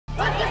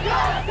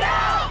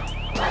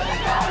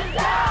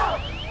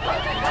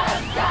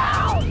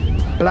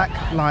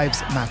Black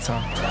Lives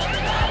Matter.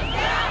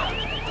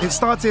 It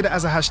started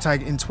as a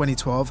hashtag in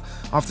 2012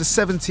 after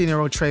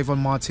 17-year-old Trayvon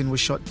Martin was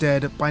shot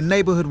dead by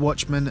neighborhood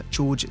watchman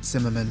George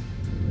Zimmerman.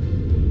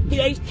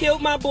 He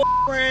killed my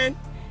boyfriend.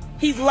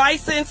 He's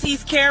licensed,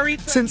 he's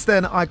carried. Since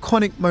then,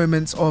 iconic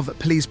moments of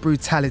police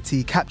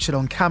brutality captured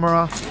on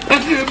camera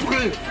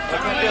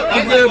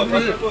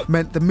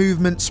meant the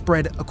movement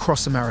spread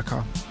across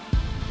America.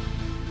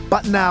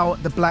 But now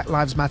the Black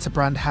Lives Matter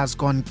brand has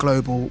gone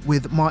global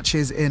with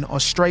marches in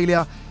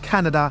Australia,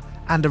 Canada,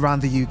 and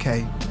around the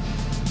UK.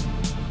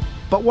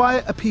 But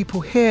why are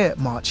people here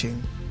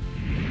marching?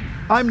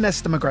 I'm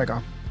Nesta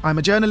McGregor. I'm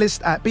a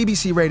journalist at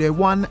BBC Radio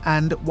 1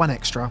 and 1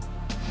 Extra.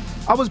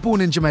 I was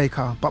born in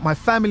Jamaica, but my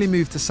family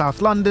moved to South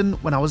London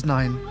when I was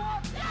 9.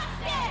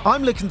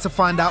 I'm looking to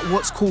find out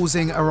what's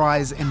causing a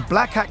rise in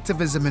black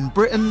activism in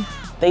Britain.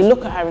 They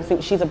look at her and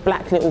think she's a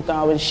black little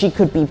girl and she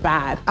could be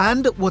bad.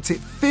 And what it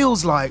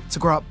feels like to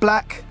grow up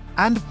black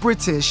and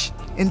British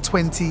in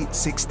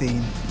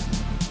 2016.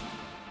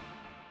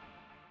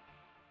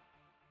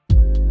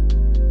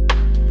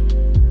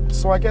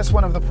 So I guess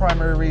one of the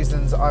primary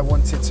reasons I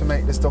wanted to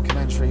make this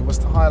documentary was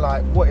to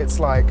highlight what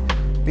it's like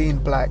being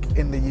black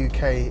in the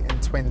UK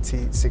in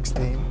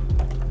 2016.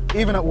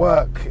 Even at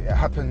work, it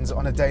happens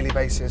on a daily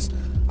basis.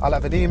 I'll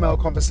have an email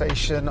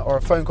conversation or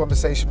a phone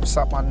conversation with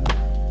someone,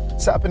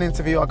 set up an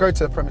interview, I'll go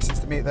to the premises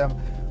to meet them.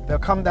 They'll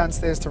come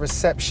downstairs to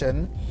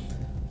reception,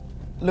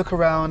 look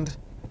around,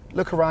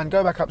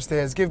 go back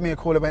upstairs, give me a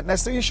call and went,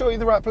 Nesta, are you sure you're in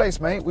the right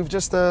place, mate? We've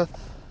just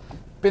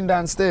been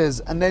downstairs.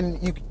 And then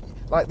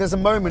there's a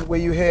moment where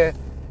you hear,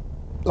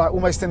 like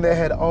almost in their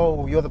head,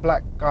 oh, you're the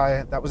black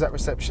guy that was at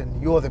reception,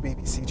 you're the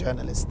BBC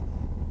journalist.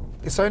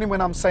 It's only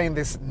when I'm saying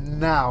this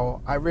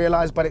now, I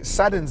realise, but it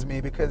saddens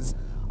me because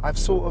I've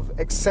sort of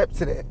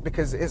accepted it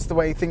because it's the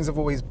way things have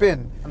always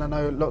been. And I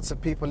know lots of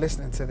people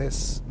listening to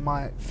this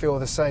might feel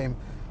the same,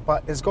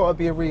 but there's got to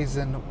be a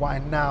reason why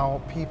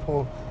now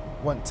people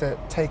want to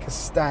take a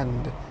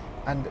stand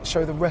and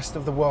show the rest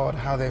of the world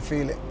how they're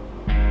feeling.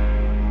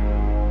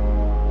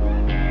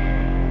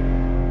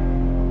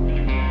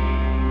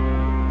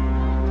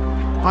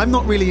 I'm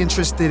not really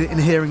interested in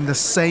hearing the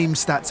same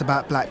stats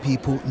about black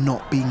people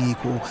not being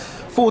equal.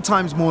 4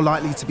 times more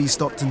likely to be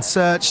stopped and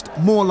searched,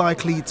 more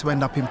likely to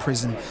end up in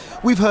prison.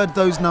 We've heard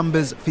those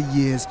numbers for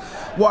years.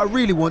 What I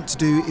really want to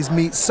do is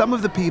meet some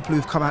of the people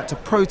who've come out to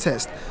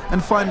protest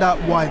and find out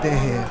why they're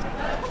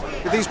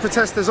here. These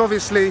protesters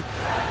obviously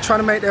trying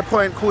to make their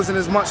point, causing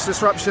as much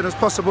disruption as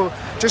possible.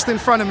 Just in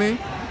front of me,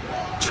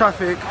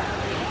 traffic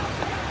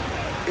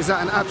is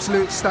at an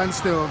absolute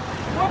standstill.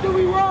 What do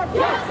we want?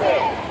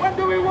 Justice! When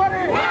do we want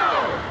it?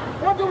 Now!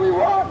 What do we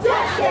want?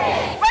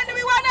 Justice! When do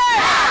we want it?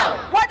 Now!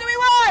 What do we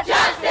want?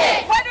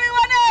 Justice! When do we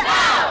want it?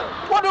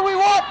 Now! What do we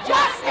want?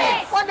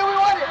 Justice! When do we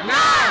want it?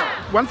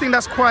 Now! One thing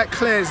that's quite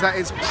clear is that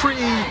it's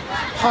pretty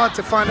hard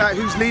to find out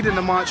who's leading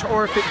the march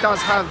or if it does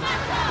have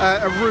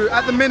a route.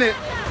 At the minute,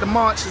 the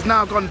march has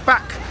now gone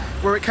back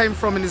where it came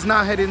from and is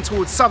now heading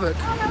towards Southwark.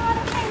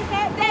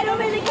 They don't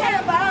really care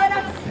about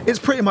us. It's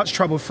pretty much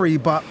trouble-free,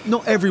 but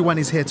not everyone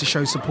is here to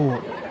show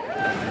support.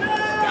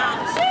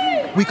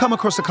 We come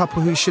across a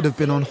couple who should have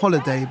been on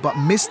holiday but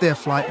missed their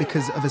flight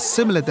because of a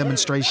similar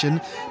demonstration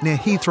near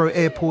Heathrow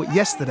Airport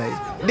yesterday.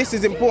 This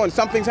is important.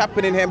 Something's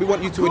happening here and we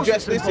want you to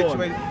address this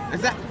situation.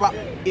 Exactly, but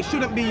it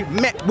shouldn't be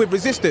met with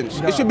resistance.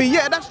 No. It should be,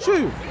 yeah, that's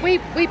true. We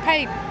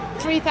paid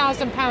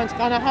 £3,000 to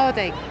go on a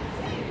holiday.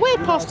 We're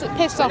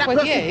pissed off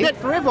with you. Dead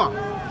forever.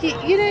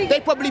 You know,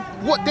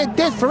 they're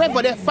dead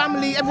forever. Their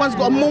family, everyone's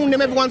got to mourn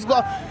them, everyone's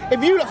got.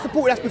 If you lot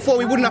supported us before,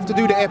 we wouldn't have to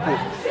do the airport.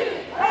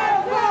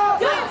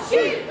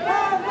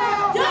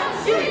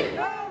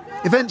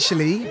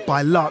 Eventually,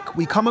 by luck,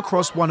 we come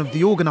across one of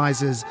the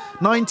organisers,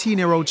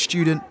 19-year-old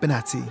student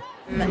Benatti.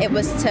 It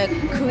was to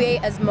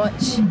create as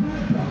much,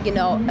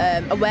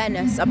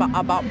 awareness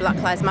about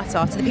Black Lives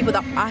Matter to the people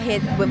that are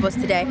here with us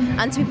today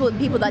and to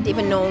people that didn't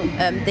even know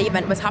the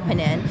event was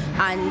happening.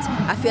 And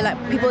I feel like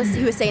people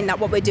who are saying that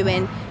what we're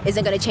doing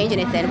isn't going to change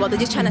anything, well, they're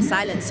just trying to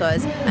silence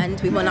us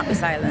and we will not be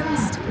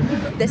silenced.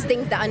 There's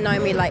things that annoy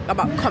me, like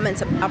about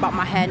comments about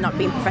my hair not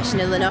being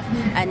professional enough,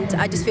 and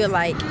I just feel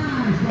like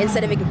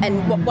instead of,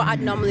 and what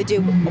I'd normally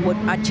do,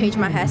 I'd change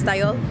my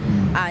hairstyle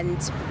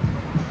and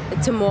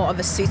to more of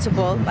a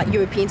suitable, like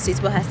European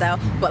suitable hairstyle,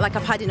 but like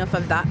I've had enough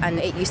of that and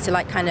it used to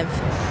like kind of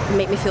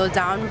make me feel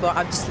down, but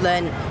I've just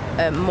learned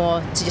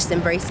more to just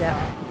embrace it. All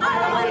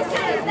I want to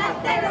say is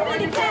that they don't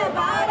really care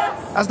about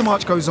us. As the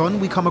march goes on,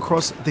 we come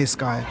across this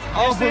guy.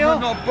 Oh, but we're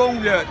not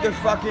born yet. They're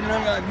fucking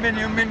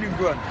many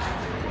grand.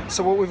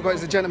 So what we've got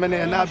is a gentleman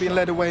here now being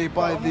led away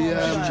by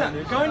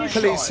the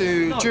police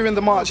who, during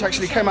the march,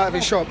 actually came out of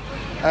his shop,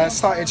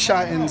 started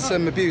shouting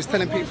some abuse,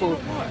 telling people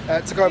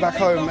to go back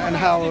home and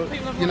how,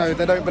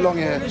 they don't belong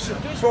here.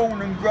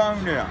 Born and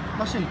grown here.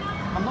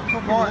 I'm not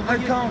talking Right,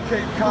 they can't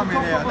keep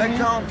coming here. They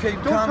can't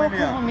keep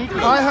coming here.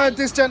 I heard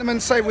this gentleman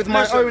say with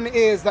my own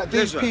ears that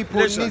these people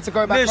need to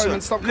go back home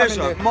and stop coming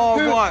here.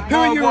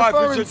 My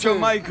wife is a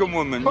Jamaican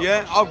woman,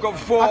 yeah? I've got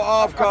 4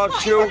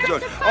 half-caste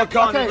children. I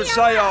can't even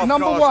say half-caste,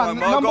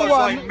 I've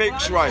got to say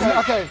mixed race.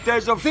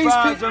 There's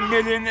 1,000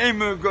 million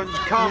immigrants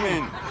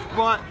coming.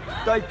 Right,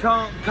 they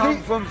can't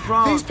come from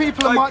France. These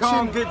people are marching. They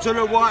can't get to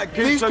the white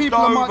kids. These people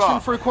are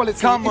marching for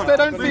equality. If they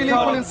don't feel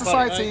equal in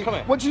society,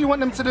 what do you want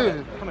them to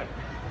do?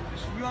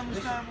 You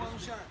understand what I'm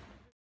saying?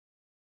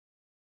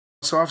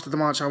 So after the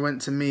march, I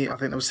went to meet, I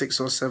think there were 6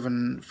 or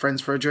 7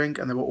 friends for a drink,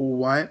 and they were all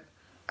white.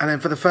 And then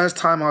for the first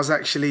time, I was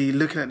actually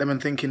looking at them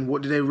and thinking,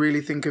 what do they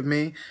really think of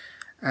me?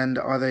 And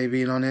are they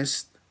being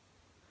honest?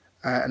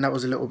 And that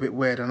was a little bit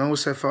weird. And I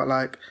also felt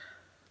like,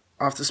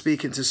 after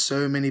speaking to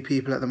so many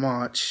people at the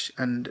march,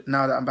 and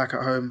now that I'm back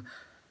at home,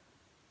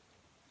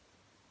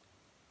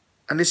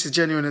 and this is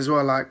genuine as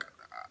well, like,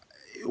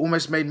 it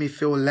almost made me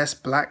feel less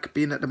black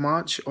being at the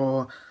march,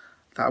 or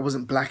that I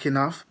wasn't black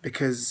enough,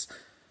 because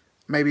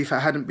maybe if I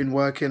hadn't been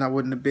working, I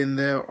wouldn't have been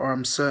there, or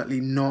I'm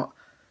certainly not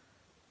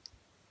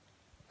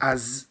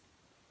as,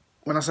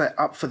 when I say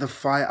up for the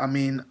fight, I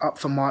mean up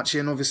for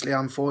marching. Obviously,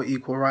 I'm for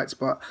equal rights,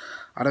 but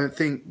I don't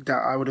think that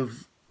I would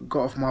have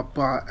got off my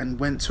butt and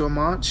went to a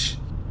march.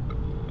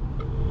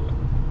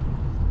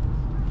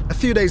 A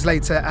few days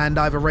later, and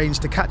I've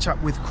arranged to catch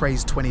up with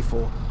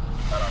Craze24.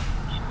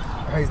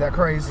 Hey, is that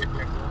Craze?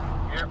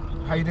 Yep.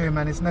 How you doing,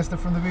 man? It's Nesta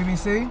from the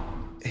BBC.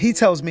 He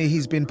tells me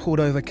he's been pulled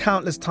over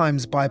countless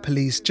times by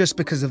police just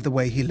because of the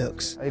way he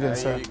looks. How you doing,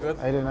 sir?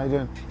 How you doing? How you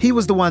doing? He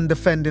was the one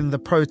defending the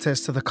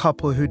protest to the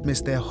couple who'd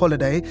missed their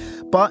holiday,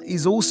 but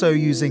he's also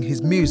using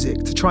his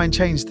music to try and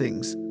change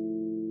things.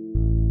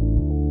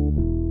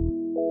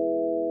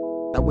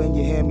 Now when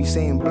you hear me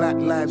saying Black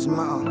Lives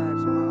Matter,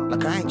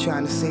 like I ain't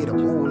trying to say that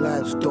all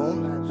lives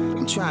don't.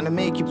 I'm trying to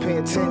make you pay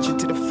attention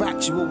to the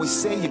fact you always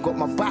say you got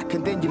my back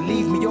and then you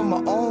leave me on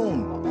my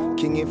own.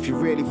 King, if you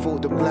really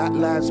thought the Black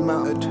Lives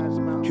mattered,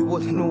 you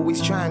wouldn't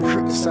always try and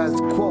criticize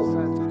the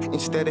quote.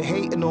 Instead of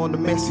hating on the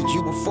message,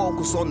 you would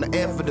focus on the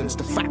evidence,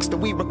 the facts that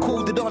we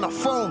recorded on our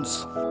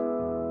phones.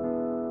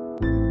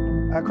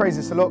 Crazy,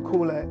 it's a lot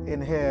cooler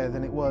in here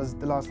than it was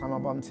the last time I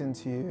bumped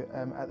into you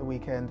at the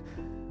weekend.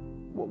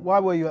 Why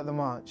were you at the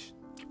march?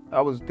 I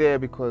was there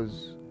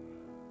because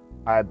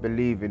I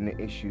believe in the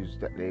issues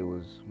that they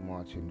was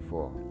marching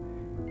for.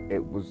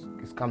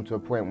 It's come to a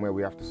point where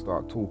we have to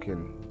start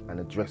talking and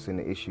addressing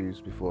the issues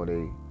before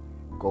they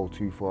go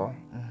too far.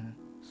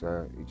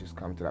 So it just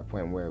come to that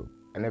point where,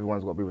 and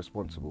everyone's got to be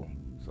responsible.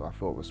 So I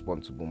felt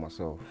responsible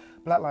myself.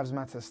 Black Lives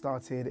Matter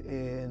started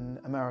in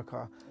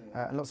America,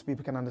 and lots of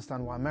people can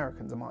understand why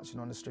Americans are marching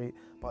on the street,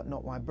 but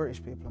not why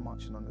British people are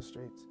marching on the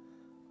streets.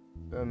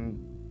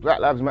 Black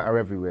Lives Matter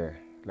everywhere.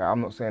 Like,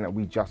 I'm not saying that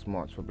we just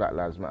march for Black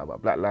Lives Matter,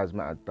 but Black Lives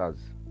Matter does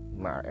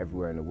matter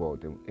everywhere in the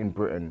world. In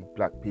Britain,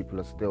 black people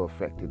are still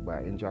affected by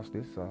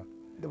injustice. So.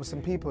 There were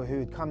some people who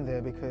had come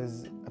there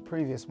because a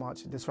previous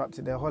march had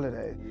disrupted their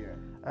holiday.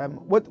 Yeah.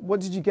 What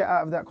did you get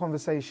out of that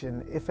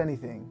conversation, if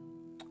anything?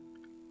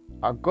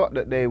 I got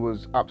that they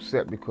was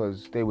upset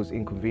because they was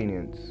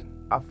inconvenienced.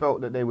 I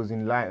felt that they was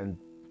enlightened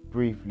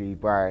briefly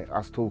by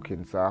us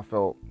talking, so I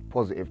felt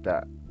positive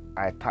that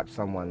I touched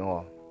someone,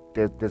 or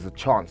there's a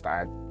chance that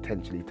I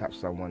potentially touched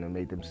someone and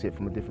made them see it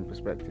from a different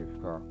perspective.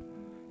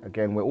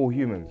 Again, we're all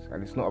humans,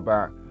 and it's not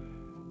about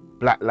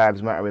Black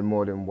lives mattering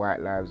more than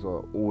white lives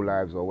or all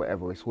lives or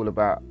whatever. It's all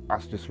about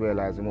us just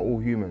realising we're all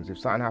humans. If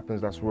something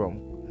happens that's wrong,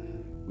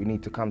 we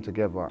need to come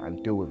together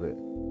and deal with it.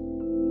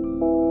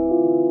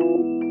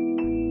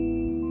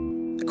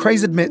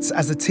 Craze admits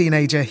as a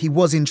teenager he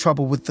was in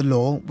trouble with the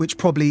law, which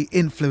probably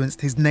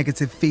influenced his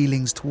negative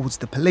feelings towards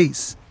the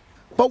police.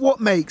 But what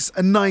makes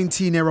a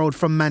 19-year-old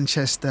from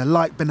Manchester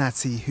like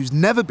Benatti, who's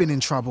never been in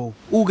trouble,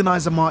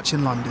 organise a march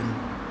in London?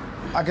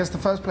 I guess the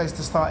first place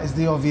to start is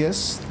the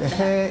obvious. The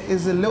hair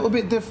is a little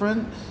bit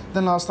different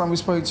than last time we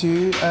spoke to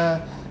you.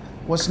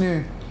 What's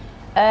new?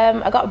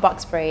 I got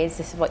box braids.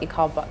 This is what you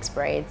call box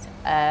braids.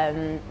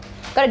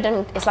 Got it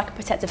done, it's like a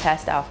protective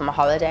hairstyle for my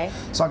holiday.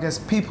 So I guess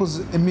people's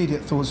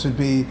immediate thoughts would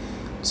be,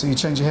 so you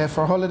change your hair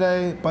for a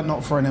holiday, but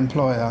not for an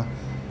employer.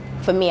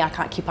 For me, I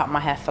can't keep up my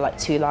hair for like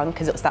too long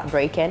because it'll start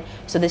breaking.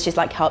 So this just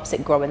like helps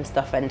it grow and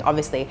stuff. And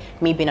obviously,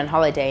 me being on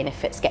holiday, and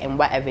if it's getting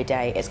wet every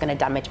day, it's going to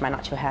damage my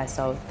natural hair.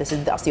 So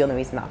that's the only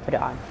reason that I put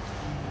it on.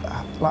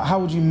 Like, how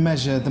would you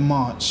measure the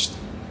march?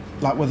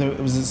 Like whether it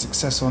was a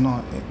success or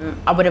not?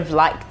 I would have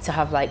liked to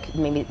have like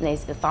maybe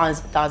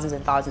thousands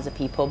and thousands of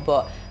people,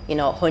 but you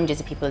know, hundreds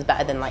of people is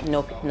better than like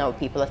no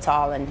people at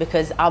all. And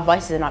because our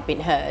voices are not being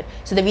heard,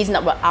 so the reason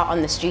that we're out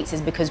on the streets is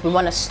because we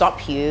want to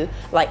stop you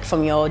like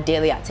from your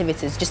daily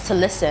activities, just to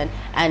listen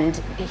and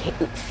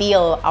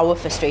feel our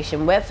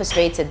frustration. We're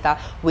frustrated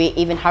that we're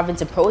even having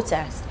to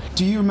protest.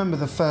 Do you remember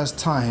the first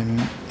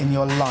time in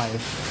your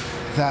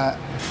life that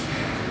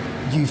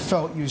you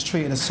felt you was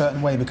treated a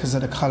certain way because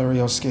of the colour of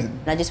your skin?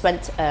 I just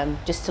went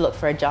just to look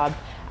for a job,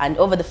 and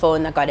over the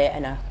phone I got it,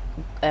 and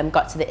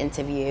got to the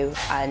interview,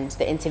 and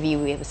the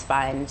interviewee was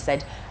fine,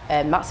 said,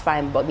 that's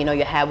fine, but you know,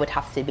 your hair would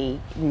have to be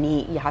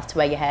neat, you have to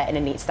wear your hair in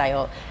a neat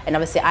style. And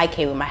obviously I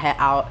came with my hair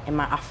out in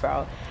my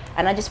afro,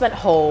 and I just went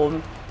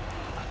home.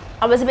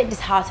 I was a bit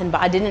disheartened,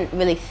 but I didn't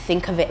really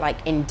think of it like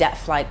in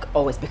depth, like,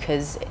 oh, it's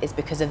because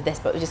of this,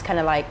 but it was just kind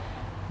of like,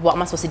 what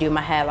am I supposed to do with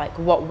my hair? Like,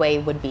 what way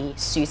would be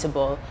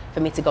suitable for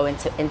me to go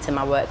into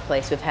my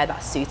workplace with hair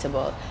that's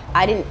suitable?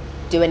 I didn't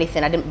do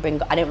anything. I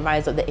didn't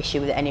rise up the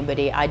issue with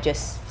anybody. I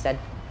just said,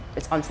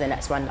 it's on to the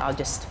next one. I'll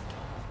just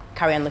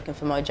carry on looking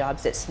for more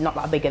jobs. It's not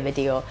that big of a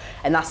deal,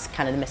 and that's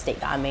kind of the mistake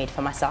that I made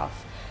for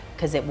myself,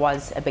 because it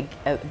was a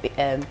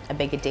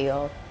bigger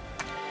deal.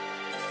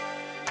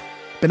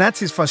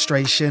 Benati's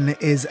frustration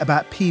is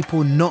about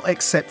people not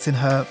accepting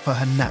her for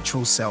her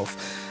natural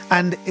self.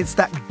 And it's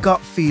that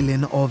gut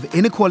feeling of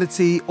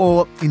inequality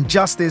or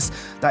injustice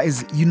that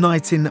is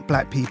uniting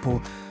black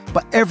people.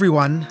 But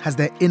everyone has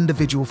their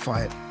individual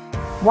fight.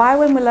 Why,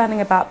 when we're learning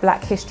about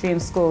black history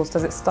in schools,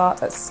 does it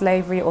start at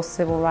slavery or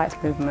civil rights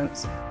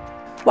movements?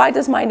 Why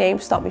does my name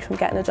stop me from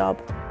getting a job?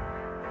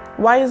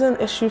 Why is it an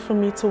issue for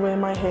me to wear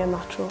my hair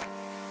natural?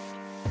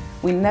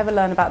 We never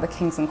learn about the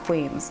kings and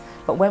queens,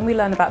 but when we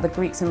learn about the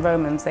Greeks and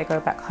Romans, they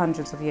go back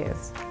hundreds of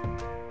years.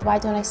 Why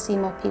don't I see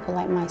more people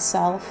like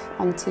myself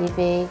on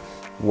TV?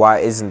 Why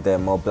isn't there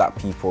more black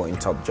people in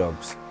top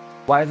jobs?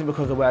 Why is it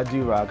because I wear a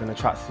do-rag and a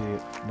tracksuit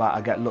that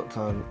I get looked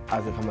on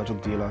as if I'm a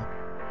drug dealer?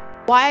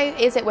 Why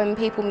is it when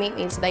people meet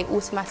me, so they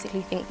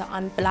automatically think that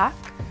I'm black?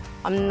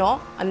 I'm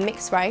not, I'm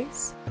mixed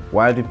race.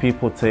 Why do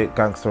people take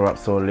gangster rap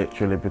so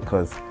literally?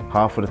 Because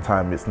half of the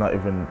time it's not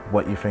even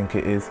what you think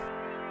it is.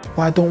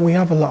 Why don't we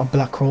have a lot of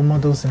black role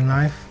models in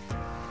life?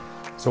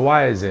 So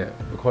why is it,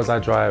 because I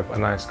drive a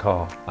nice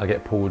car, I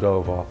get pulled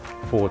over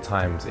 4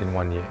 times in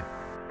 1 year?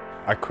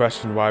 I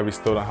question why we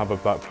still don't have a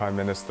black Prime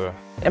Minister.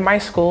 In my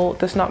school,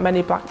 there's not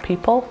many black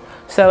people,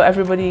 so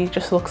everybody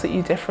just looks at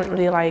you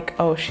differently, like,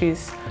 oh,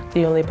 she's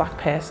the only black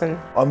person.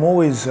 I'm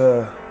always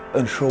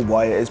unsure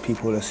why it is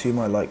people assume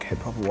I like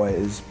hip-hop, or why it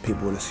is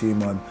people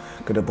assume I'm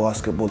good at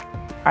basketball.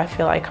 I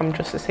feel like I'm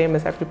just the same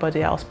as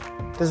everybody else.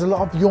 There's a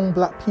lot of young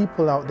black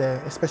people out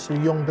there, especially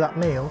young black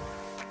male,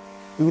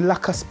 who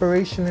lack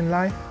aspiration in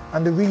life,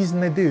 and the reason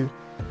they do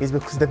is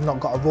because they've not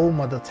got a role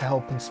model to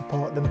help and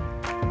support them.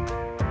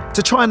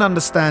 To try and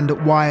understand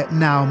why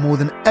now more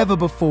than ever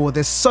before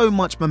there's so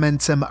much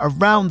momentum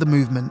around the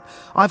movement,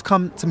 I've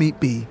come to meet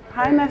B.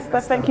 Hi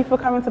Nesta, thank you for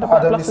coming to the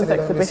Black Blossoms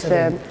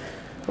exhibition.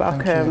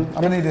 Welcome.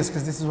 I'm gonna need this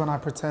because this is when I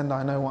pretend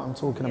I know what I'm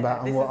talking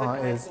about and what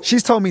art is.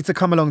 She's told me to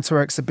come along to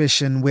her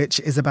exhibition, which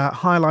is about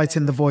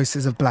highlighting the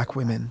voices of black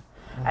women.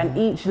 And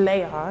each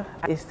layer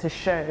is to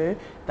show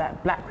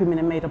that black women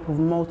are made up of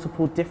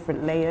multiple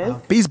different layers.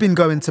 B's been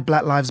going to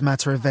Black Lives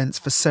Matter events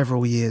for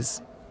several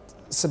years.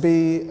 So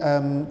B,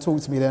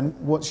 talk to me then,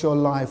 what's your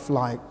life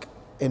like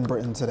in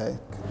Britain today?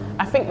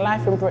 I think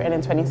life in Britain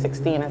in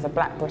 2016 as a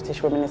black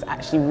British woman is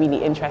actually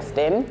really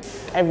interesting.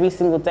 Every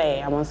single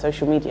day I'm on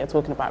social media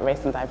talking about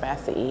race and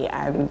diversity,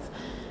 and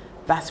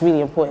that's really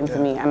important to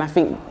me. And I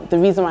think the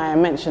reason why I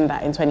mentioned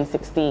that in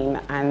 2016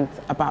 and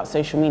about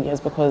social media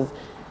is because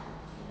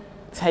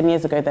 10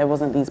 years ago there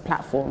wasn't these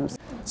platforms.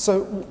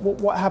 So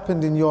what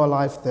happened in your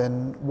life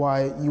then,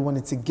 why you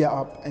wanted to get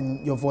up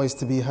and your voice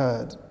to be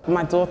heard?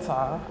 My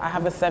daughter, I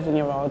have a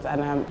 7-year-old,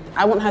 and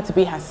I want her to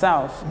be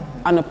herself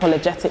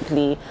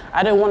unapologetically.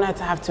 I don't want her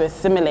to have to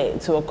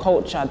assimilate to a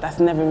culture that's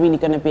never really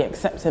going to be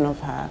accepting of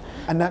her.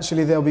 And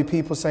naturally there'll be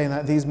people saying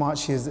that these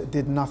marches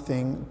did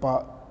nothing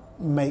but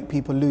make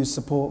people lose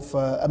support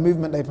for a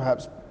movement they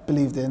perhaps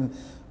believed in,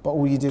 but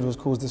all you did was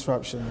cause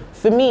disruption.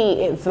 For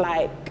me, it's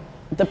like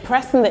the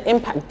press and the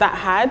impact that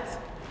had.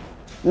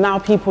 Now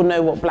people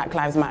know what Black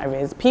Lives Matter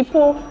is.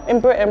 People in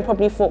Britain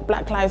probably thought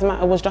Black Lives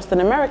Matter was just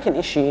an American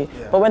issue.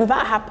 But when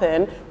that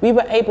happened, we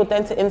were able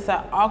then to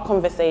insert our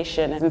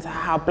conversation into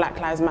how Black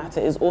Lives Matter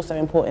is also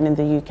important in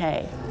the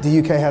UK. The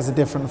UK has a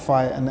different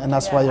fight, and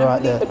that's why you're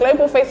out there. The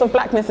global face of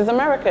blackness is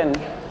American.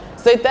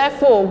 So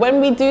therefore, when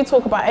we do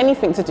talk about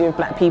anything to do with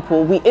black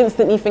people, we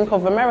instantly think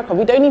of America.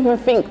 We don't even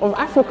think of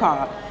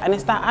Africa. And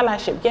it's that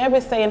allyship. Yeah,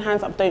 we're saying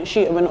hands up, don't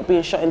shoot, and we're not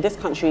being shot in this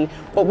country.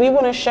 But we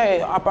want to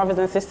show our brothers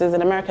and sisters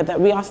in America that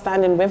we are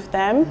standing with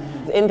them.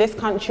 In this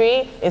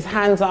country, it's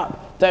hands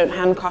up, don't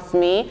handcuff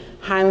me.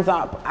 Hands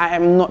up, I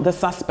am not the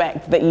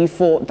suspect that you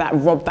thought that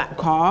robbed that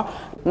car.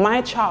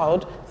 My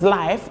child's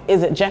life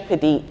is at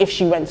jeopardy if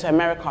she went to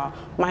America.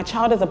 My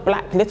child is a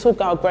black little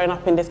girl growing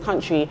up in this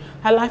country.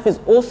 Her life is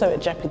also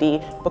at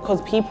jeopardy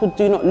because people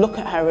do not look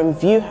at her and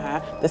view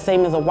her the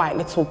same as a white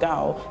little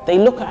girl. They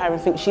look at her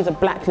and think she's a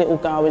black little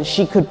girl and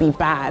she could be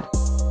bad.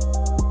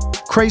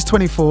 Craze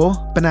 24,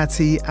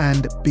 Benati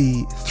and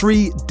B,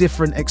 3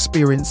 different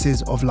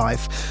experiences of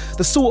life.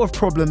 The sort of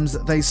problems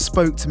that they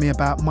spoke to me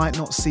about might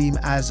not seem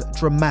as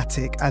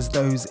dramatic as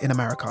those in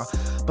America.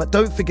 But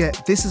don't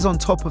forget, this is on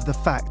top of the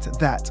fact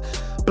that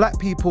black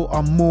people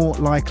are more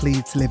likely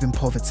to live in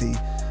poverty.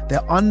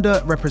 They're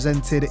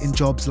underrepresented in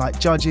jobs like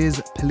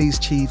judges, police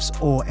chiefs,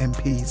 or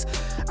MPs.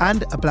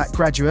 And a black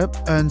graduate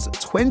earns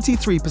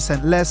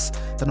 23% less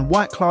than a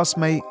white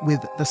classmate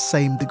with the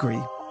same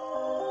degree.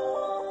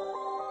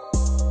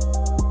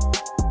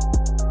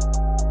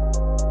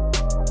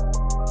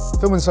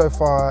 Filming so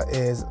far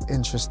is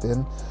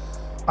interesting.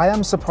 I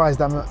am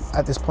surprised I'm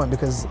at this point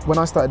because when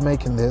I started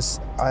making this,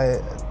 I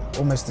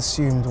almost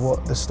assumed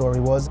what the story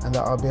was and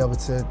that I'll be able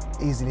to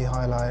easily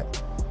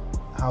highlight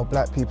how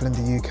black people in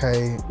the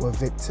UK were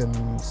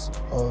victims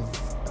of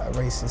a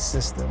racist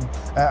system.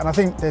 And I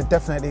think there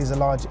definitely is a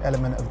large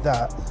element of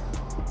that,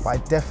 but I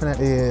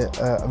definitely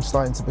am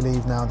starting to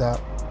believe now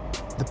that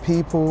the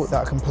people that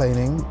are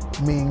complaining,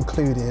 me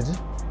included,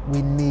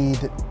 we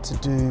need to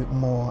do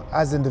more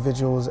as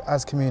individuals,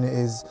 as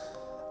communities.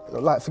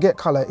 Like, forget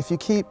colour. If you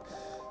keep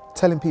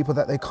telling people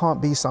that they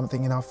can't be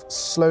something enough,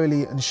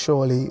 slowly and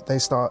surely they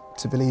start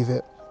to believe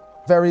it.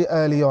 Very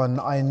early on,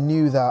 I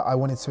knew that I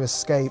wanted to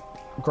escape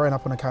growing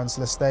up on a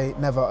council estate,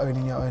 never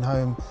owning your own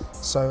home.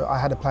 So I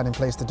had a plan in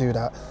place to do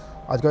that.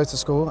 I'd go to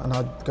school and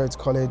I'd go to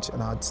college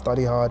and I'd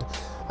study hard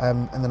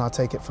and then I'd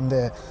take it from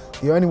there.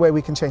 The only way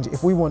we can change it,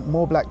 if we want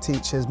more black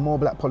teachers, more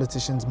black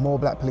politicians, more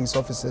black police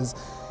officers,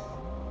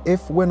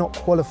 if we're not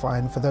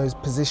qualifying for those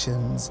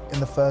positions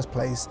in the first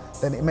place,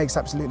 then it makes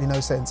absolutely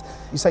no sense.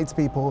 You say to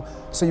people,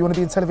 so you want to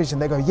be in television?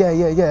 They go,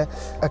 yeah.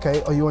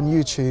 Okay, are you on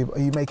YouTube? Are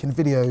you making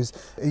videos?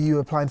 Are you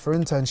applying for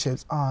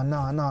internships?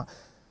 Nah.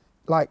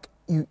 Like,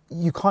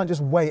 you can't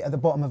just wait at the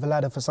bottom of a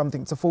ladder for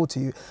something to fall to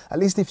you. At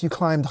least if you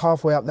climbed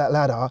halfway up that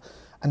ladder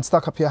and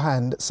stuck up your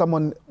hand,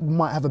 someone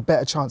might have a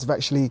better chance of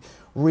actually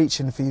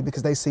reaching for you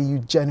because they see you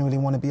genuinely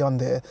want to be on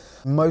there.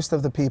 Most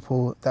of the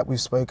people that we've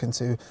spoken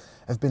to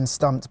have been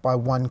stumped by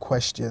one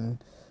question,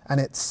 and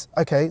it's,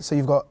 okay, so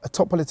you've got a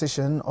top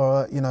politician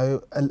or, you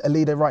know, a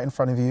leader right in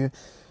front of you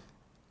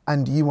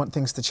and you want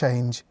things to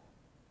change.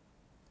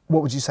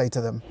 What would you say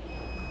to them?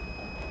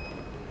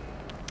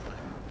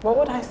 What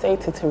would I say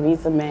to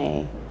Theresa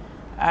May?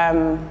 I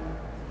don't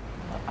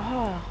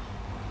know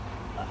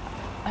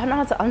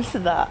how to answer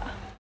that.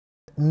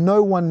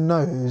 No one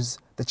knows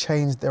the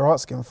change they're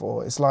asking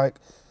for. It's like,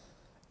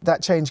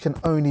 that change can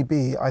only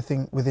be, I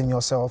think, within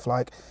yourself.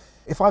 Like,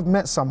 if I've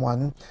met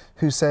someone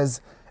who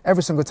says,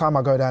 every single time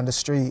I go down the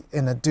street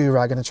in a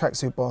do-rag and a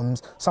tracksuit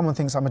bottoms, someone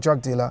thinks I'm a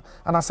drug dealer,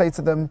 and I say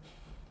to them,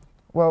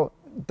 well,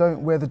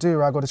 don't wear the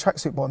do-rag or the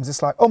tracksuit bottoms.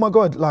 It's like, oh my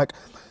God, like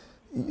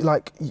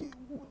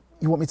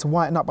you want me to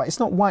whiten up, but it's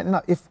not whitening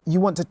up. If you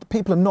want to,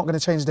 people are not going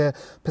to change their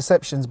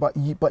perceptions, but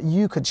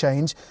you could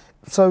change.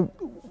 So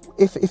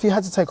if you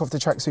had to take off the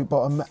tracksuit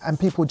bottom and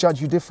people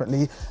judge you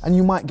differently and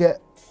you might get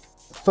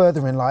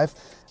further in life,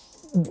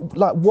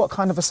 like, what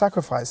kind of a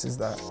sacrifice is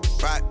that?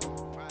 Right.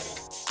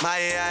 My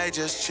AI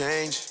just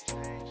changed.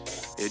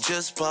 It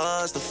just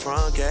buzzed the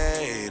front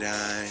gate.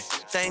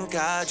 Thank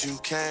God you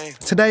came.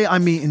 Today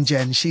I'm meeting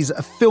Jen. She's a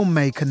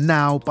filmmaker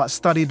now, but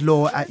studied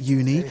law at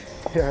uni.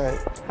 Yeah.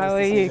 How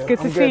are you? Good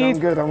to see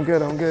you.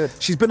 I'm good.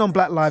 She's been on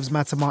Black Lives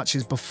Matter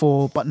marches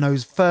before, but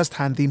knows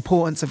firsthand the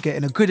importance of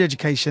getting a good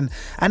education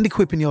and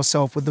equipping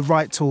yourself with the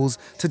right tools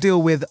to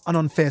deal with an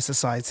unfair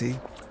society.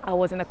 I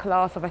was in a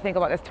class of, I think,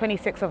 about there's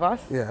 26 of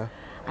us. Yeah.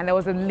 And there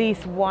was at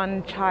least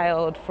one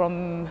child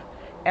from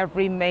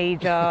every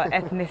major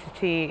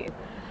ethnicity.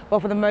 Well,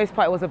 for the most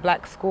part, it was a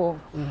black school,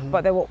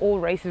 but there were all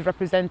races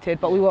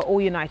represented, but we were all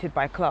united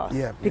by class.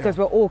 Because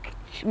we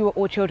were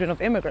all children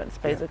of immigrants,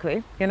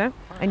 basically, you know?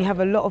 And you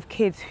have a lot of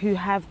kids who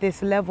have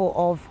this level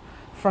of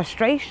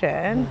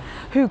frustration,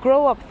 who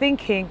grow up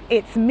thinking,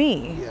 it's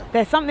me.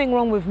 There's something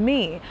wrong with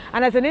me.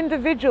 And as an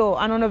individual,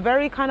 and on a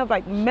very kind of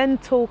like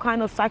mental,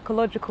 kind of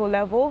psychological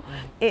level,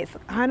 it's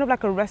kind of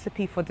like a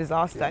recipe for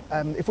disaster.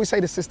 If we say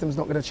the system's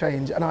not going to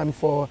change, and I'm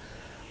for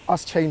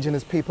us changing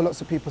as people,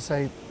 lots of people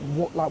say,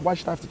 why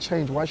should I have to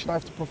change? Why should I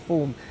have to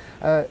perform?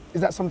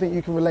 Is that something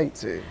you can relate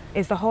to?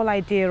 It's the whole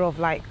idea of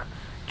like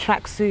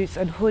tracksuits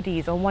and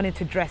hoodies and wanting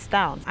to dress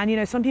down. And you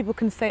know, some people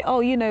can say, oh,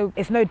 you know,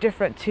 it's no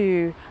different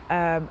to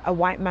a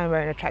white man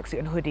wearing a tracksuit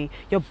and hoodie.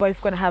 You're both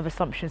going to have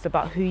assumptions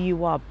about who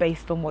you are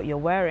based on what you're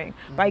wearing.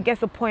 But I guess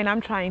the point I'm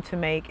trying to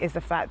make is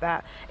the fact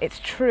that it's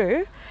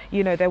true,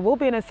 you know, there will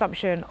be an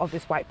assumption of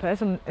this white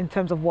person in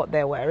terms of what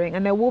they're wearing,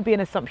 and there will be an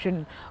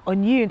assumption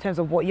on you in terms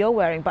of what you're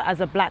wearing. But as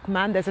a black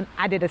man, there's an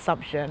added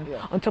assumption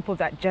on top of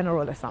that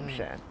general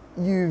assumption.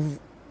 You've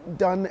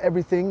done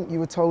everything you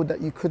were told that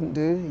you couldn't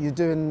do. You're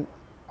doing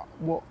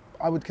what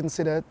I would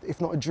consider,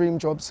 if not a dream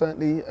job,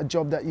 certainly a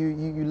job that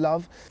you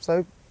love.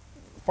 So,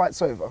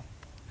 fight's over.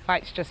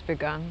 Fight's just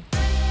begun.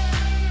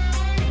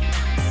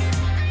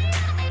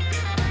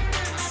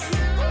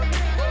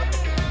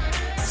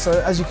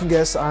 So, as you can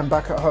guess, I'm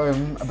back at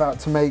home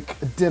about to make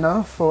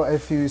dinner for a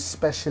few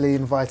specially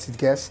invited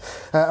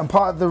guests. And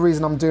part of the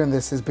reason I'm doing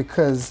this is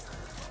because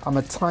I'm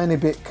a tiny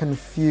bit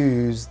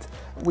confused.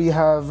 We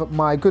have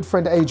my good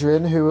friend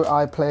Adrian, who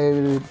I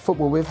played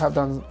football with, have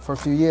done for a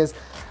few years,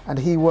 and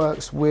he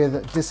works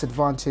with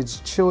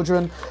disadvantaged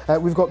children.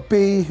 We've got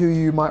B, who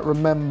you might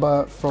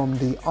remember from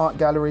the art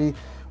gallery.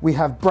 We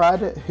have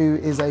Brad, who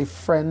is a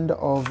friend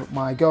of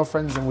my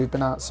girlfriend's, and we've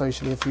been out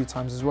socially a few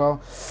times as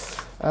well.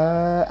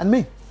 And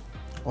me,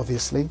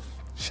 obviously,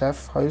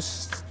 chef,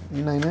 host,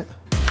 you name it.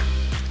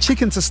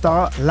 Chicken to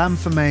start, lamb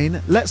for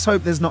main. Let's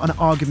hope there's not an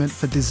argument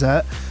for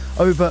dessert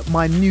over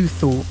my new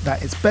thought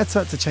that it's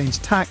better to change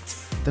tact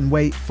than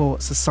wait for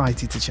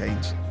society to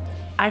change.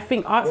 I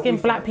think asking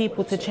black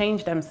people to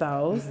change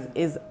themselves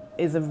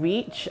is a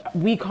reach.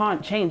 We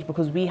can't change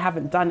because we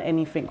haven't done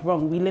anything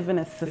wrong. We live in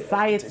a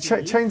society.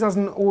 Change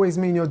doesn't always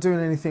mean you're doing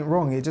anything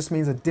wrong. It just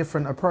means a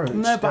different approach.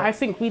 No, but I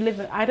think we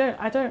live in, I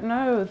don't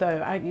know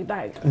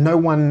though. No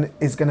one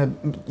is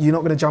you're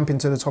not gonna jump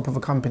into the top of a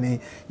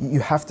company.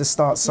 You have to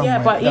start somewhere.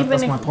 Yeah, but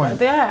that's my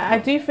point. Yeah, I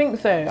do think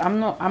so. I'm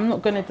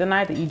not gonna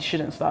deny that you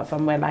shouldn't start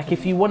somewhere. Like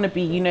if you wanna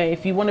be,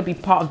 if you wanna be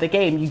part of the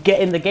game, you get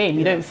in the game.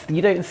 You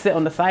don't sit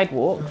on the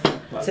sidewalks.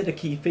 I said the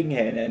key thing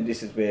here, and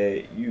this is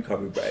where you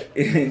come in, Brad,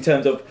 in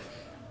terms of,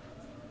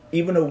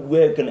 even though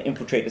we're going to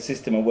infiltrate the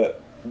system and work,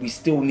 we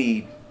still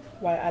need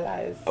white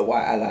allies.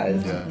 White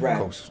allies, Brad.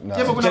 Of course. No.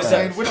 Yeah, but we're not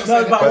saying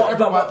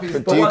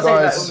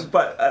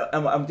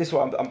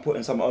I'm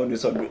putting some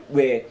onus on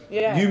where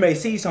you may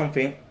see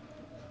something.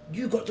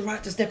 You got the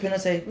right to step in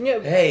and say,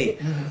 "Hey,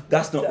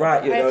 that's not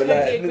right." You know, I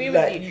totally agree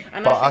with you.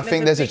 But I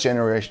think there's a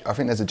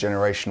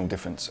generational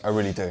difference. I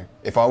really do.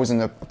 If I was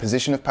in a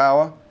position of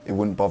power, it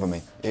wouldn't bother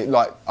me.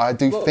 I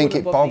do think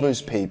it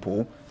bothers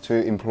people to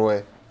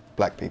employ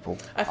black people.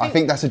 I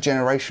think that's a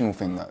generational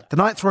thing, though. The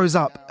night throws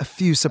up a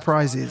few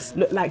surprises.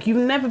 Look, like you've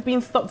never been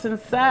stopped and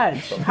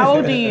searched. How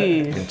old are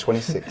you? I'm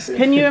 26.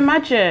 Can you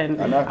imagine?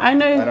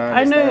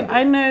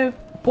 I know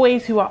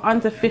boys who are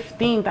under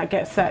 15 that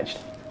get searched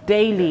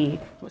daily.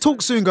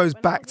 Talk soon goes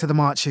back to the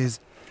marches.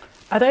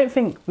 I don't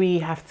think we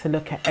have to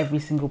look at every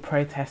single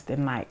protest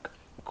in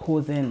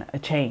causing a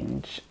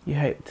change. You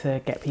hope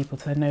to get people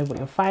to know what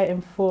you're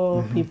fighting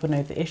for, people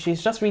know the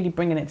issues, just really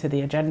bringing it to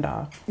the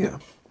agenda. Yeah.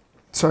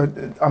 So,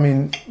 I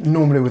mean,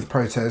 normally with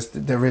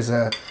protest, there is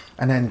an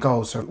end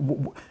goal.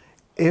 So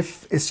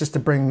if it's just to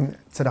bring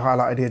to the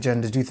highlight of the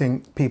agenda, do you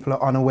think people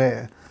are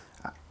unaware?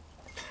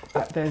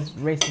 That there's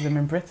racism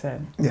in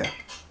Britain? Yeah.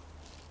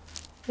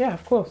 Yeah,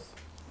 of course.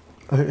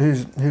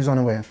 Who's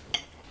unaware?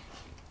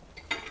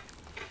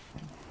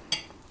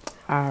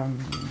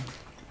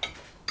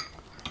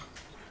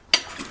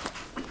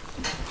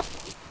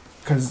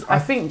 Because I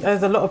think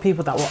there's a lot of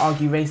people that will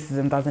argue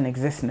racism doesn't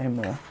exist no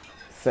more.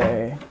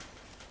 So,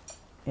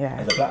 yeah.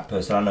 As a black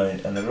person, I know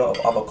in a lot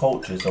of other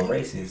cultures or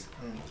races,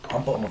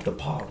 I'm bottom of the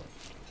pile.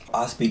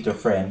 I speak to a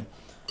friend,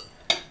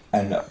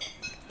 and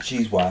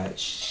she's white.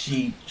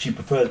 She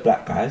prefers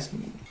black guys,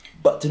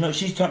 but to know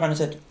she's turned around and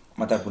said,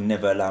 "My dad would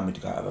never allow me to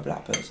go out with a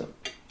black person."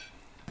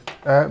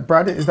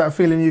 Brad, is that a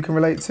feeling you can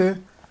relate to?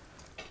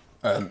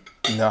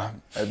 No,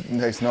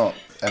 it's not,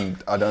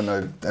 and I don't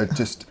know.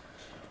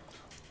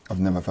 I've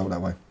never felt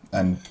that way,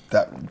 and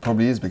that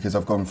probably is because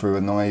I've gone through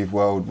a naive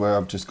world where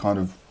I've just kind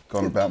of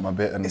gone about my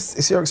bit. And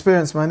it's your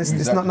experience, man.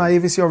 It's not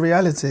naive. It's your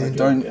reality.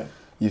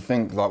 You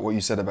think like what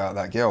you said about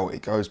that girl?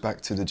 It goes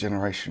back to the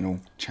generational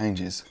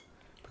changes,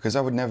 because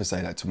I would never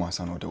say that to my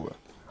son or daughter.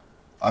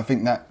 I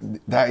think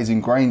that is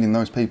ingrained in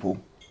those people,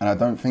 and I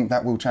don't think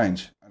that will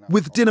change.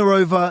 With dinner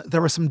over,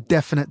 there are some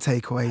definite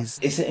takeaways.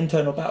 It's an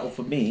internal battle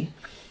for me,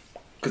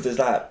 because there's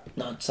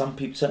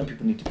certain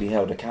people need to be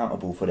held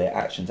accountable for their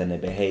actions and their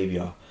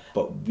behaviour,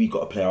 but we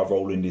got to play our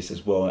role in this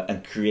as well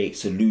and create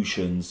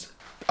solutions.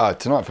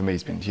 Tonight for me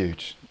has been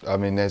huge. I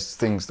mean, there's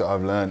things that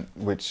I've learned,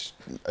 which,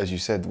 as you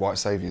said, white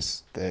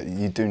saviours,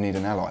 you do need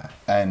an ally.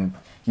 And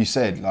you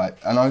said,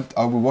 and I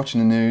was watching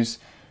the news,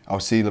 I'll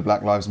see the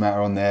Black Lives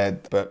Matter on there,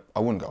 but I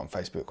wouldn't go on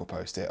Facebook or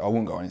post it. I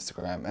wouldn't go on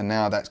Instagram. And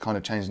now that's kind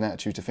of changed an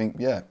attitude to think,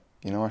 yeah,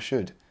 I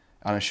should.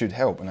 And I should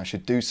help, and I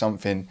should do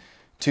something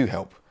to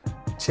help.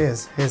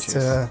 Cheers. Here's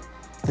to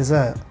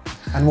dessert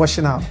and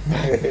washing up.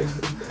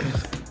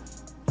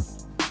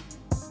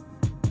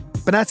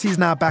 Banati's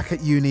now back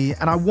at uni,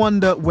 and I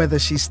wonder whether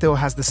she still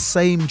has the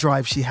same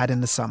drive she had in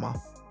the summer.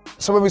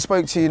 So when we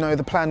spoke to you,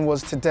 the plan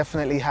was to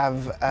definitely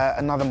have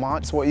another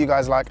march. So what are you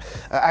guys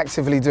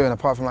actively doing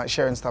apart from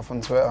sharing stuff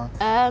on Twitter?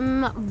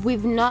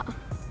 We've not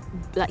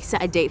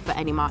set a date for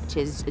any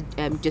marches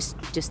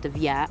just of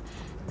yet.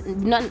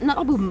 Not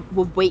that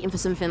we're waiting for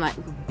something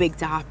big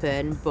to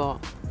happen,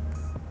 but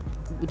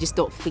we just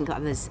don't think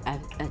that there's a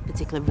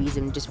particular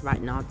reason just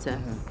right now to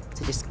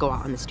just go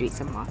out on the streets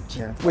and march.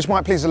 Yeah. Which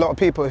might please a lot of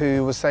people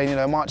who were saying,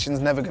 marching's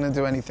never going to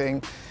do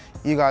anything.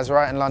 You guys were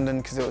out in London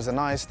because it was a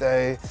nice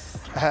day,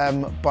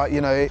 but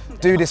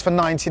do this for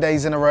 90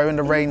 days in a row in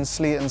the rain,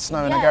 sleet and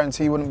snow, and I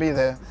guarantee you wouldn't be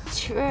there.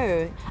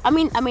 True. I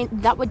mean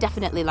that would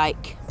definitely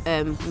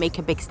make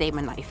a big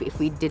statement if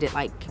we did it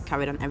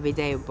carried on every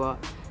day, but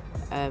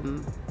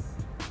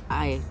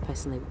I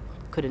personally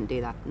couldn't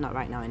do that, not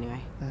right now anyway.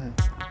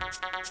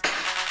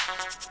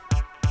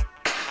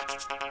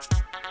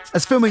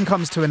 As filming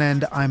comes to an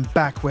end, I'm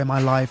back where my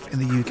life in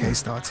the UK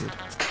started.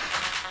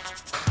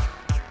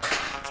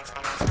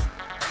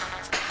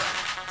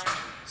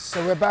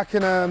 So we're back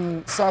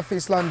in South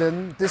East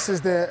London. This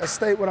is the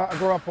estate where I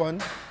grew up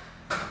on.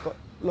 Got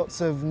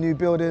lots of new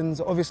buildings.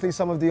 Obviously,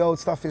 some of the old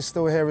stuff is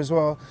still here as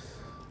well.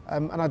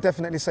 And I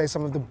definitely say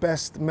some of the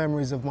best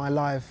memories of my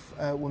life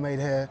were made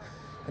here.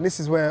 And this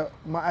is where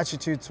my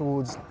attitude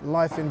towards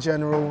life in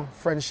general,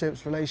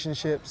 friendships,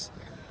 relationships,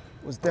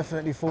 was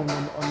definitely formed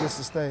on this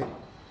estate.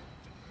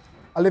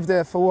 I lived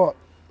there for what,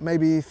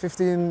 maybe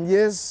 15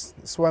 years?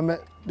 That's where I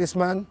met this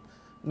man.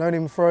 Known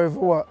him for over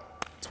what,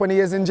 20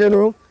 years in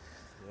general.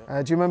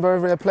 Do you remember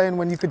over there playing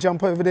when you could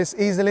jump over this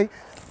easily?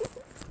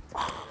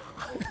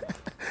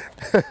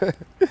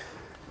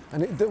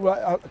 And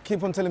I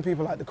keep on telling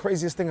people, like, the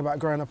craziest thing about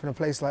growing up in a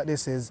place like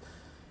this is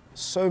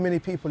so many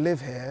people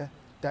live here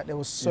that there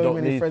was so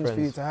many friends for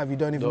you to have, you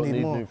don't even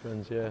need more. New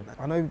friends, yeah.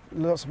 I know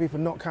lots of people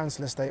not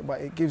council estate, but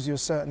it gives you a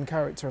certain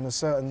character and a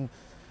certain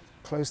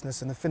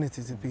closeness and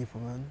affinity to people,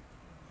 man.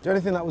 The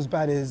only thing that was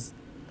bad is,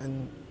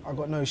 and I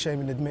got no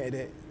shame in admitting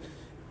it,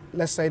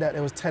 let's say that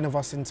there was 10 of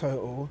us in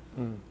total.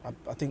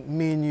 I think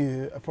me and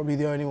you are probably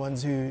the only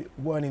ones who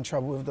weren't in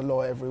trouble with the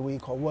law every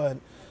week or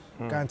weren't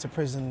going to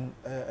prison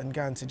and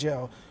going to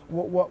jail.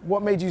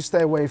 What made you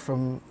stay away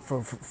from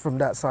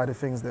that side of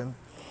things then?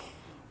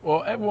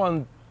 Well,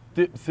 everyone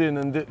dips in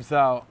and dips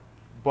out,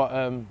 but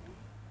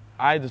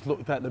I just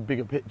looked at the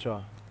bigger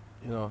picture,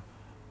 you know,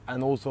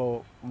 and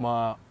also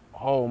my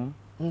home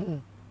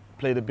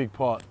played a big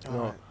part, you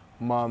know.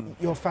 Mum.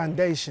 Your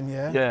foundation,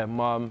 yeah? Yeah,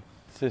 mum,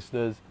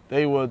 sisters,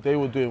 they were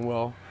doing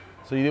well,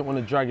 so you didn't want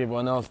to drag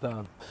everyone else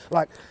down.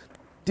 Like,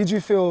 did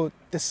you feel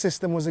the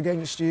system was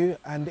against you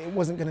and it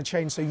wasn't going to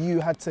change, so you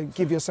had to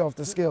give yourself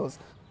the skills?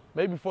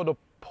 Maybe for the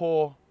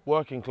poor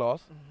working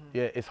class,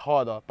 yeah, it's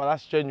harder, but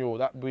that's general.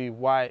 That'd be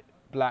white,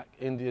 black,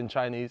 Indian,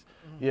 Chinese.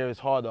 Yeah, it's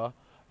harder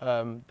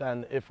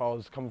than if I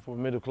was coming from a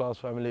middle class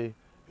family.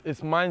 It's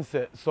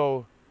mindset,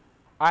 so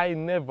I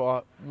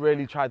never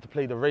really tried to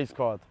play the race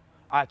card.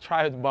 I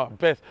tried my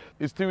best.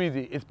 It's too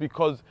easy. It's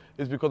because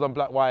I'm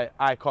black, white,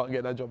 I can't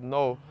get that job.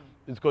 No,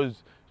 it's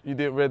because you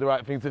didn't read the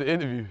right thing to the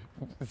interview.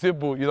 It's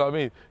simple, you know what I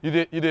mean? You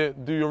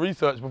didn't do your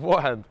research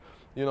beforehand.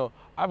 You know,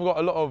 I've got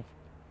a lot of,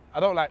 I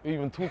don't like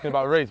even talking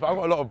about race, but I've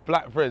got a lot of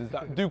black friends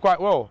that do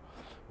quite well.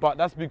 But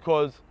that's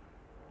because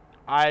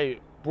I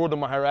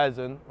broadened my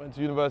horizon, went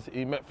to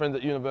university, met friends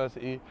at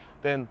university,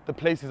 then the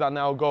places I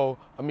now go,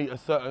 I meet a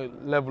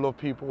certain level of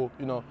people,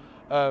 you know.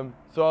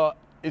 So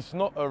it's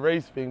not a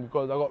race thing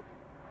because I got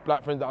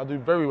black friends that I do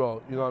very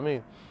well, you know what I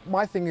mean?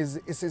 My thing is,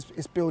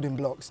 it's building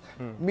blocks.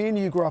 Me and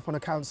you grew up on a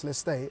council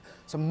estate,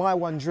 so my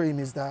one dream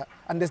is that,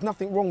 and there's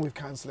nothing wrong with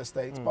council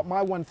estates, but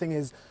my one thing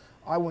is,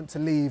 I want to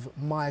leave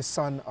my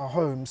son a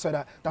home so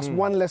that's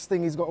one less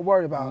thing he's got to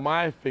worry about.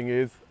 My thing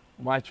is,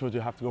 my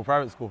children have to go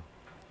private school.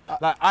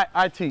 Like,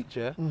 I teach,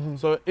 yeah?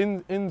 So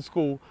in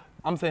school,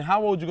 I'm saying,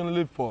 how old are you going to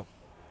live for?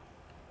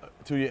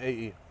 Till you're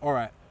 80. All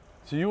right.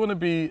 So you want to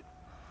be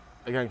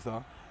a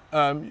gangster.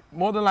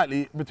 More than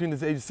likely, between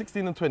the ages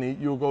 16 and 20,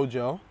 you'll go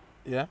jail,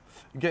 yeah?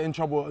 You get in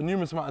trouble a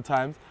numerous amount of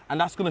times, and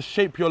that's going to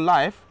shape your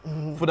life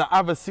for the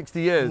other 60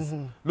 years.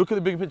 Look at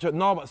the big picture.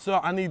 No, but sir,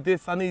 I need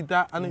this, I need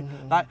that, I need...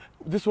 Like,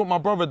 this is what my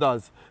brother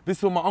does. This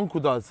is what my uncle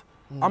does.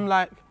 I'm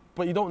like,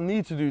 but you don't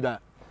need to do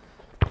that.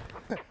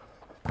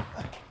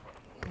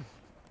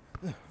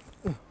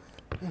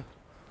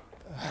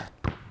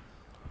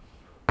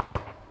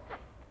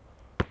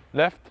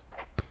 Left.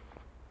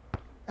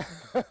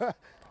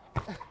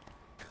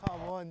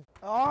 Come on.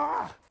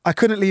 I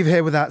couldn't leave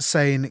here without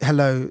saying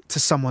hello to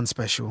someone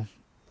special.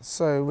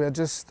 So we're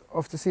just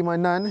off to see my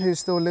nan, who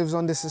still lives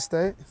on this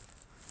estate.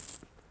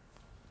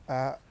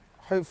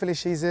 Hopefully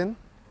she's in.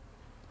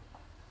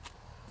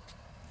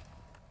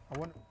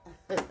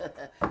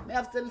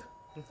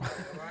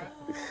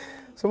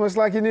 It's almost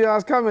like you knew I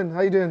was coming.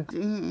 How you doing?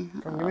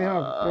 Come give me a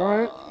hug. You all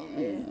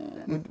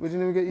right? Would you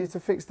never get you to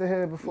fix the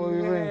hair before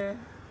we ring?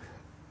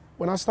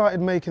 When I started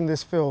making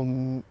this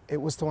film,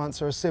 it was to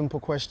answer a simple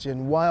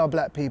question. Why are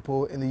black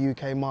people in the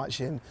UK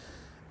marching?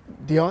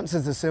 The answer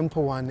is a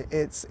simple one.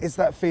 It's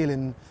that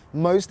feeling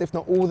most, if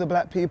not all the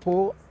black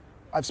people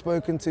I've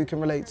spoken to can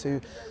relate to,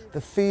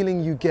 the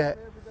feeling you get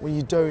when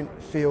you don't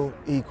feel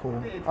equal.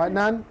 All right,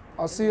 Nan,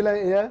 I'll see you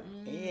later,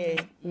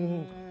 yeah?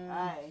 Yeah.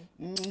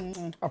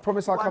 I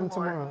promise I'll come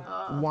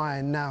tomorrow.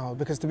 Why now?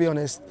 Because to be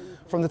honest,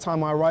 from the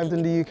time I arrived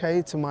in the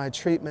UK to my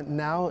treatment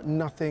now,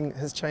 nothing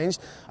has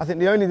changed. I think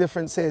the only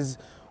difference is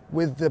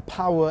with the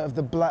power of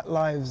the Black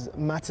Lives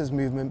Matters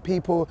movement,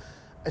 people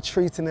are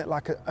treating it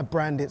like a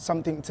brand. It's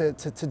something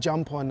to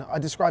jump on. I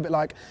describe it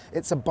like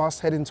it's a bus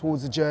heading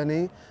towards a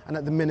journey, and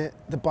at the minute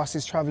the bus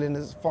is traveling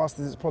as fast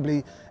as it's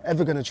probably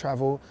ever going to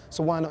travel,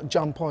 so why not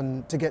jump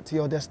on to get to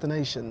your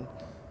destination?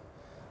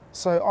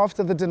 So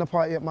after the dinner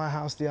party at my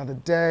house the other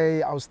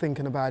day, I was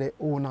thinking about it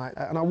all night,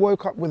 and I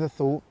woke up with a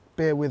thought.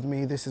 Bear with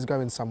me, this is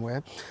going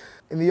somewhere.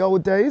 In the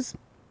old days,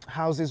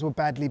 houses were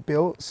badly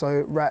built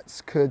so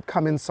rats could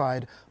come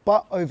inside,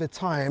 but over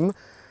time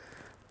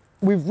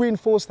we've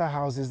reinforced our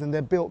houses and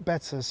they're built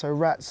better so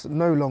rats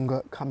no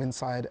longer come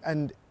inside.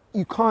 And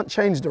you can't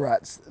change the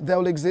rats.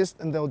 They'll exist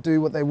and they'll do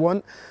what they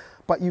want,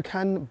 but you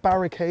can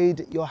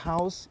barricade your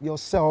house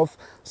yourself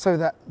so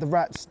that the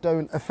rats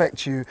don't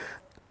affect you.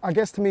 I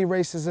guess to me,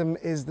 racism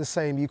is the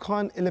same. You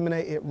can't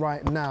eliminate it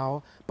right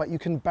now, but you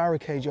can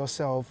barricade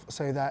yourself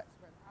so that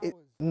it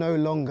no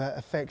longer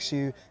affects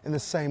you in the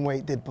same way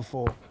it did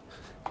before.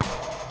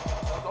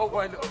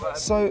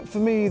 So for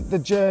me, the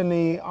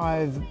journey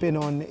I've been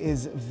on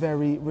is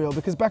very real,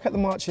 because back at the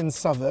march in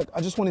Southwark, I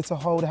just wanted to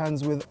hold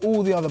hands with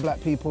all the other black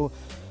people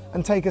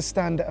and take a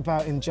stand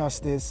about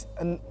injustice.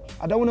 And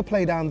I don't want to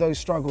play down those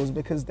struggles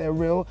because they're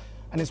real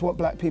and it's what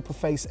black people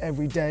face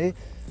every day.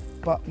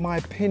 But my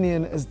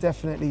opinion has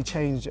definitely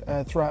changed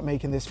throughout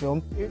making this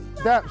film.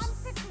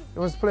 Daps, it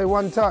was to play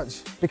one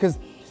touch. Because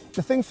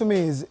the thing for me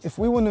is, if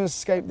we want to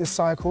escape this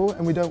cycle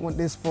and we don't want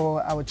this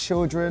for our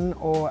children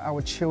or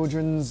our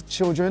children's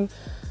children,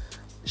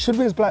 should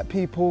we as black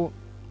people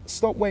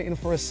stop waiting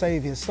for a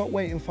saviour, stop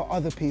waiting for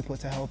other people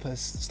to help us,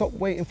 stop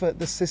waiting for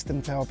the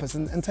system to help us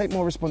and take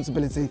more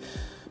responsibility?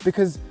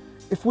 Because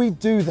if we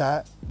do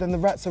that, then the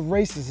rats of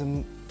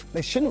racism,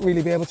 they shouldn't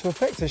really be able to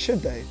affect us,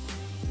 should they?